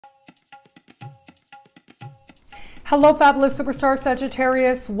Hello, fabulous superstar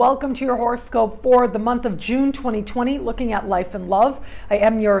Sagittarius. Welcome to your horoscope for the month of June 2020, looking at life and love. I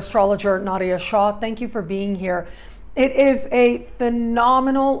am your astrologer, Nadiya Shah. Thank you for being here. It is a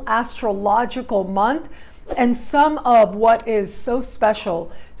phenomenal astrological month, and some of what is so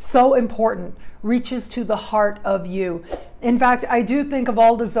special, so important, reaches to the heart of you. In fact, I do think of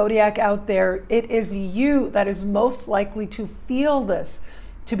all the zodiac out there, it is you that is most likely to feel this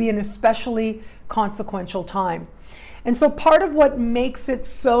to be an especially consequential time. And so part of what makes it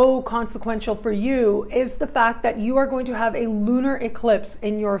so consequential for you is the fact that you are going to have a lunar eclipse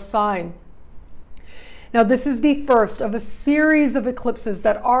in your sign. Now, this is the first of a series of eclipses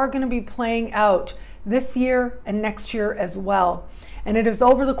that are going to be playing out this year and next year as well. And it is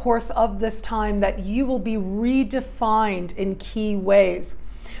over the course of this time that you will be redefined in key ways.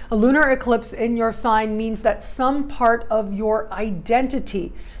 A lunar eclipse in your sign means that some part of your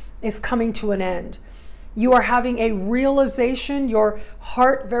identity is coming to an end. You are having a realization. Your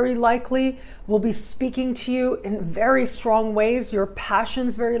heart very likely will be speaking to you in very strong ways. Your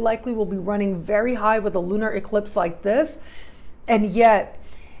passions very likely will be running very high with a lunar eclipse like this. And yet,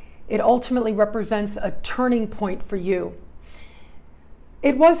 it ultimately represents a turning point for you.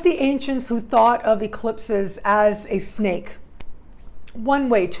 It was the ancients who thought of eclipses as a snake. One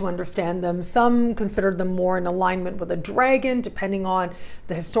way to understand them. Some considered them more in alignment with a dragon, depending on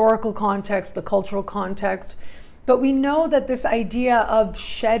the historical context, the cultural context. But we know that this idea of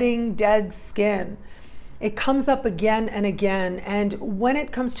shedding dead skin, it comes up again and again. And when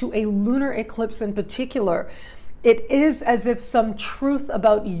it comes to a lunar eclipse in particular, it is as if some truth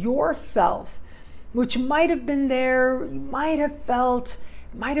about yourself, which might have been there, you might have felt,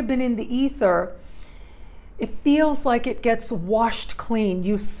 might have been in the ether, it feels like it gets washed clean.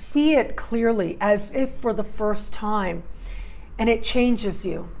 You see it clearly as if for the first time, and it changes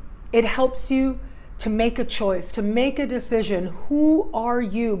you. It helps you to make a choice, to make a decision. Who are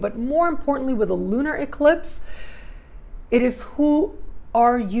you? But more importantly, with a lunar eclipse, it is who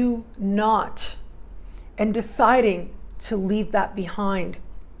are you not, and deciding to leave that behind.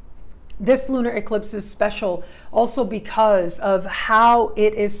 This lunar eclipse is special also because of how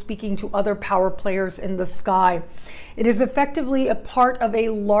it is speaking to other power players in the sky. It is effectively a part of a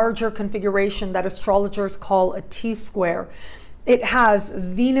larger configuration that astrologers call a T-square. It has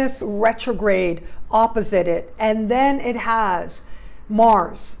Venus retrograde opposite it, and then it has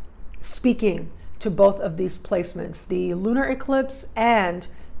Mars speaking to both of these placements, the lunar eclipse and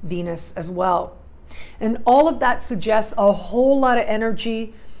Venus as well. And all of that suggests a whole lot of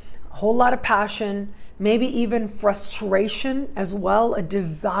energy, a whole lot of passion, maybe even frustration as well, a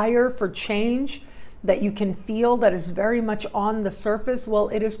desire for change that you can feel that is very much on the surface. Well,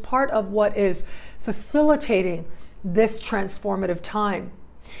 it is part of what is facilitating this transformative time.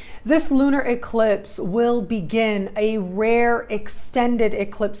 This lunar eclipse will begin a rare extended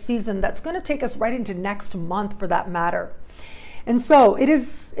eclipse season that's going to take us right into next month for that matter. And so it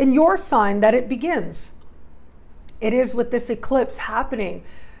is in your sign that it begins. It is with this eclipse happening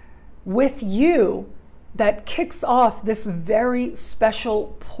with you that kicks off this very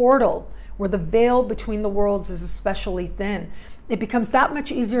special portal where the veil between the worlds is especially thin. It becomes that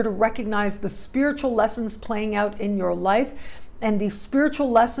much easier to recognize the spiritual lessons playing out in your life. And these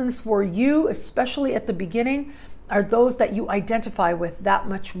spiritual lessons for you, especially at the beginning, are those that you identify with that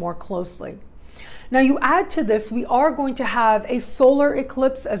much more closely. Now, you add to this, we are going to have a solar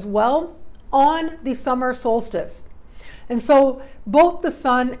eclipse as well on the summer solstice. And so both the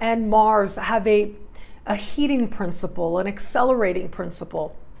sun and Mars have a heating principle, an accelerating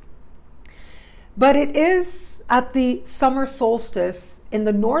principle. But it is at the summer solstice in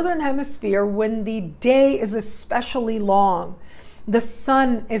the northern hemisphere when the day is especially long. The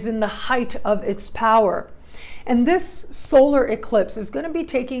sun is in the height of its power. And this solar eclipse is going to be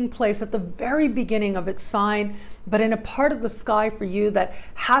taking place at the very beginning of its sign, but in a part of the sky for you that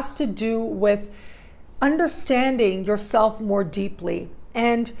has to do with understanding yourself more deeply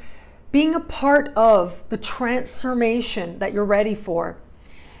and being a part of the transformation that you're ready for.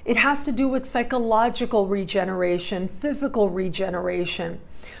 It has to do with psychological regeneration, physical regeneration.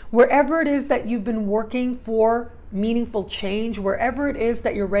 Wherever it is that you've been working for meaningful change, wherever it is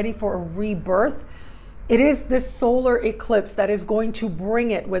that you're ready for a rebirth, it is this solar eclipse that is going to bring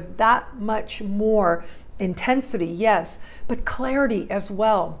it with that much more intensity, yes, but clarity as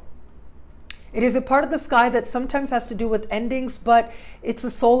well. It is a part of the sky that sometimes has to do with endings, but it's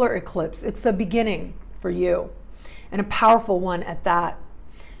a solar eclipse. It's a beginning for you, and a powerful one at that.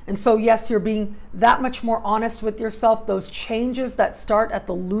 And so, yes, you're being that much more honest with yourself. Those changes that start at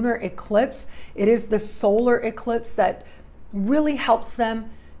the lunar eclipse, it is the solar eclipse that really helps them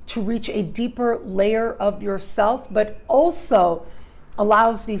to reach a deeper layer of yourself, but also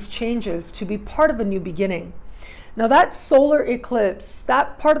allows these changes to be part of a new beginning. Now that solar eclipse,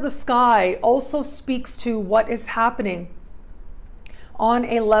 that part of the sky also speaks to what is happening on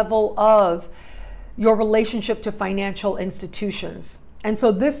a level of your relationship to financial institutions. And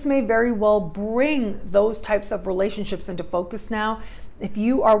so this may very well bring those types of relationships into focus now. If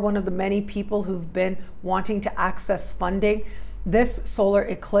you are one of the many people who've been wanting to access funding, this solar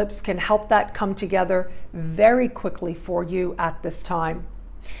eclipse can help that come together very quickly for you at this time.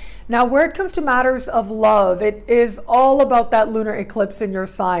 Now, where it comes to matters of love, it is all about that lunar eclipse in your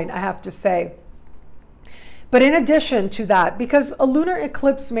sign, I have to say. But in addition to that, because a lunar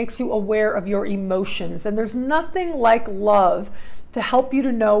eclipse makes you aware of your emotions, and there's nothing like love to help you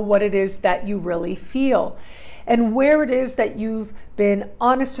to know what it is that you really feel and where it is that you've been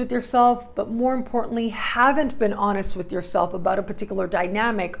honest with yourself, but more importantly, haven't been honest with yourself about a particular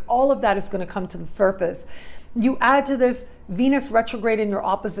dynamic. All of that is going to come to the surface. You add to this Venus retrograde in your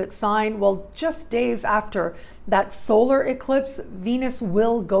opposite sign. Well, just days after that solar eclipse, Venus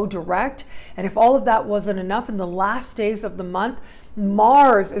will go direct. And if all of that wasn't enough, in the last days of the month,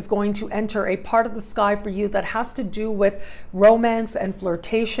 Mars is going to enter a part of the sky for you that has to do with romance and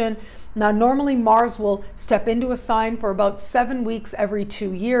flirtation. Now, normally Mars will step into a sign for about 7 weeks every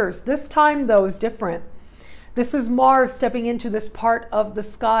 2 years. This time, though, is different. This is Mars stepping into this part of the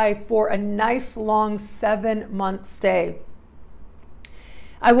sky for a nice long 7-month stay.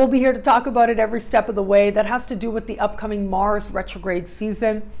 I will be here to talk about it every step of the way. That has to do with the upcoming Mars retrograde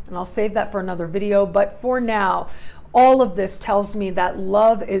season, and I'll save that for another video. But for now, all of this tells me that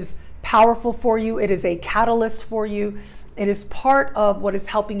love is powerful for you. It is a catalyst for you. It is part of what is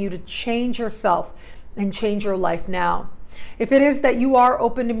helping you to change yourself and change your life now. If it is that you are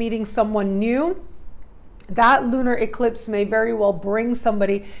open to meeting someone new, that lunar eclipse may very well bring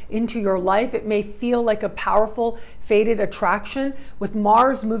somebody into your life. It may feel like a powerful fated attraction with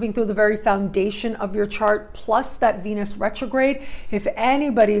Mars moving through the very foundation of your chart, plus that Venus retrograde. If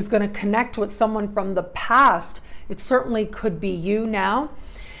anybody is going to connect with someone from the past, it certainly could be you now.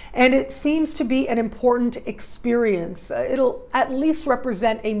 And it seems to be an important experience. It'll at least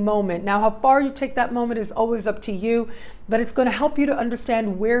represent a moment. Now, how far you take that moment is always up to you, but it's going to help you to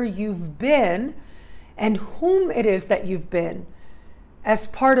understand where you've been and whom it is that you've been as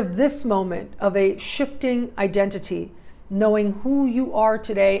part of this moment of a shifting identity, knowing who you are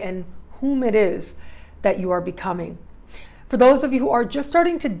today and whom it is that you are becoming. For those of you who are just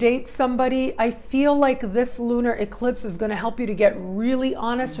starting to date somebody, I feel like this lunar eclipse is going to help you to get really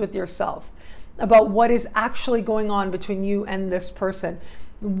honest with yourself about what is actually going on between you and this person.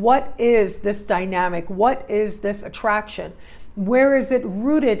 What is this dynamic? What is this attraction? Where is it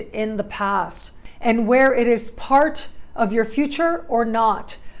rooted in the past? And where it is part of your future or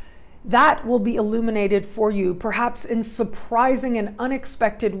not? That will be illuminated for you, perhaps in surprising and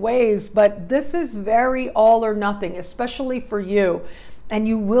unexpected ways, but this is very all or nothing, especially for you. And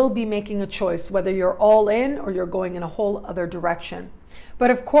you will be making a choice, whether you're all in or you're going in a whole other direction.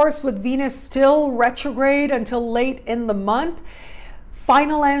 But of course, with Venus still retrograde until late in the month,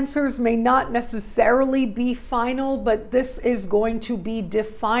 final answers may not necessarily be final, but this is going to be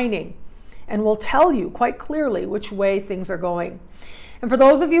defining and will tell you quite clearly which way things are going. And for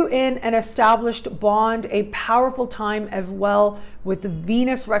those of you in an established bond, a powerful time as well with the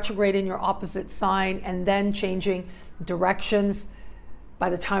Venus retrograde in your opposite sign and then changing directions by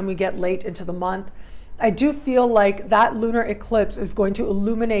the time we get late into the month. I do feel like that lunar eclipse is going to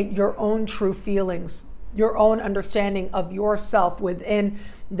illuminate your own true feelings, your own understanding of yourself within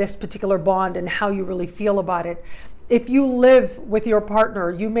this particular bond and how you really feel about it. If you live with your partner,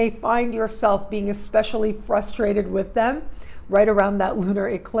 you may find yourself being especially frustrated with them right around that lunar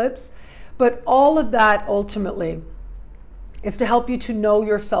eclipse. But all of that ultimately is to help you to know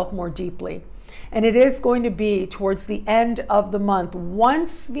yourself more deeply. And it is going to be towards the end of the month,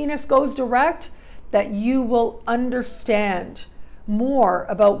 once Venus goes direct, that you will understand more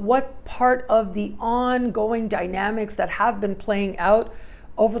about what part of the ongoing dynamics that have been playing out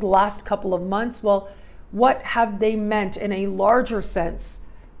over the last couple of months, well, what have they meant in a larger sense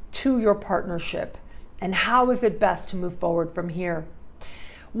to your partnership? And how is it best to move forward from here?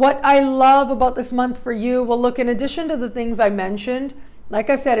 What I love about this month for you, well, look, in addition to the things I mentioned, like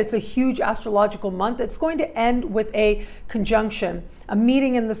I said, it's a huge astrological month. It's going to end with a conjunction, a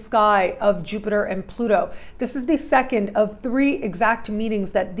meeting in the sky of Jupiter and Pluto. This is the second of 3 exact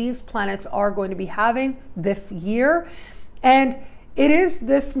meetings that these planets are going to be having this year. And it is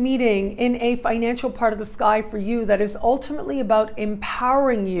this meeting in a financial part of the sky for you that is ultimately about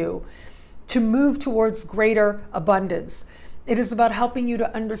empowering you to move towards greater abundance. It is about helping you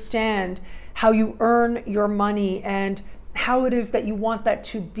to understand how you earn your money and how it is that you want that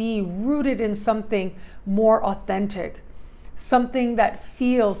to be rooted in something more authentic, something that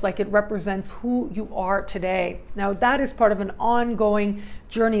feels like it represents who you are today. Now, that is part of an ongoing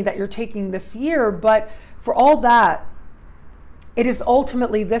journey that you're taking this year, but for all that, it is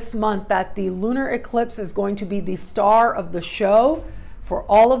ultimately this month that the lunar eclipse is going to be the star of the show for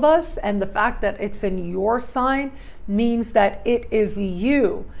all of us, and the fact that it's in your sign means that it is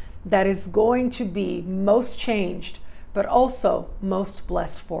you that is going to be most changed, but also most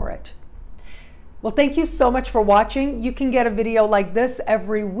blessed for it. Well, thank you so much for watching. You can get a video like this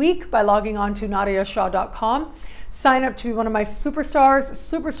every week by logging on to nadiyashah.com. Sign up to be one of my superstars.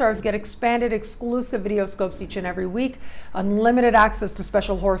 Superstars get expanded exclusive videoscopes each and every week, unlimited access to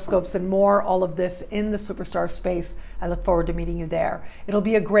special horoscopes and more, all of this in the superstar space. I look forward to meeting you there. It'll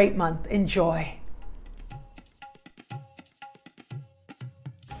be a great month. Enjoy.